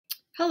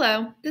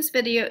Hello, this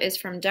video is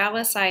from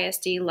Dallas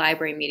ISD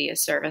Library Media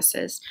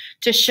Services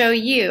to show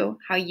you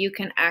how you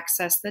can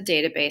access the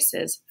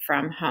databases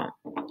from home.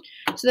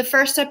 So the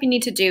first step you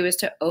need to do is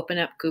to open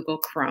up Google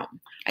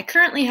Chrome. I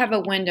currently have a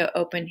window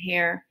open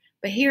here,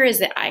 but here is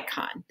the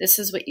icon. This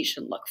is what you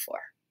should look for.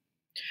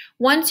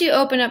 Once you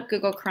open up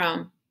Google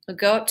Chrome, you'll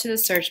go up to the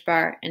search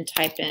bar and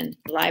type in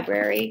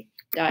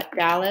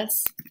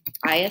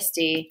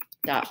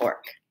library.dallasisd.org.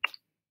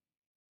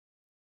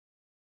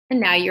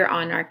 And now you're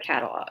on our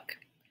catalog.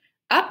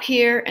 Up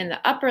here in the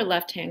upper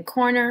left-hand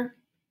corner,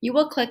 you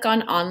will click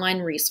on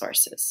Online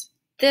Resources.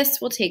 This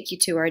will take you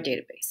to our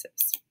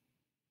databases.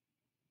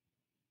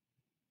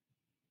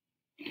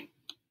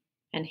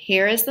 And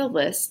here is the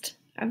list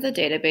of the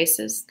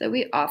databases that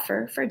we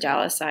offer for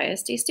Dallas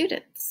ISD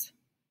students.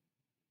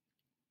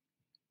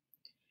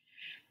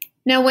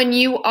 Now, when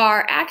you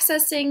are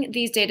accessing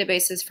these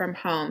databases from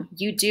home,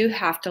 you do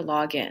have to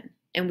log in.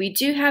 And we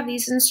do have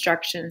these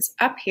instructions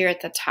up here at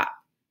the top,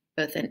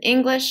 both in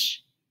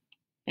English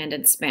and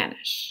in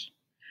Spanish.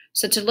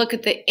 So to look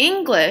at the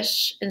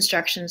English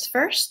instructions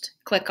first,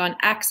 click on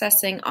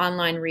Accessing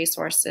Online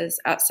Resources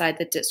outside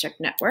the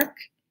district network,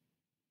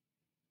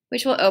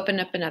 which will open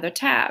up another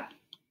tab.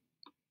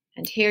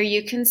 And here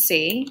you can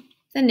see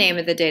the name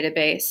of the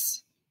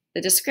database,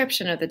 the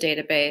description of the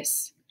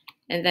database,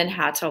 and then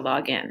how to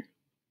log in.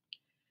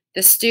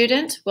 The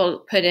student will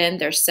put in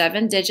their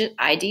 7-digit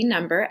ID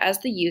number as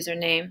the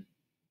username,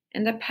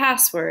 and the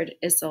password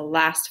is the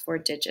last 4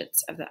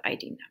 digits of the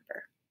ID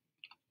number.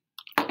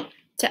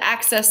 To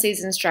access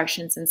these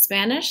instructions in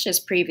Spanish, as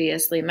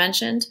previously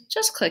mentioned,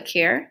 just click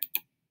here,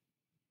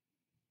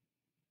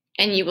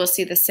 and you will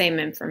see the same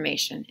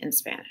information in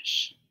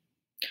Spanish.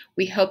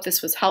 We hope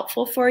this was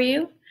helpful for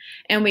you,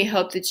 and we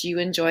hope that you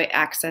enjoy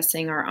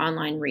accessing our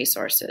online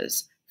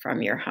resources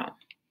from your home.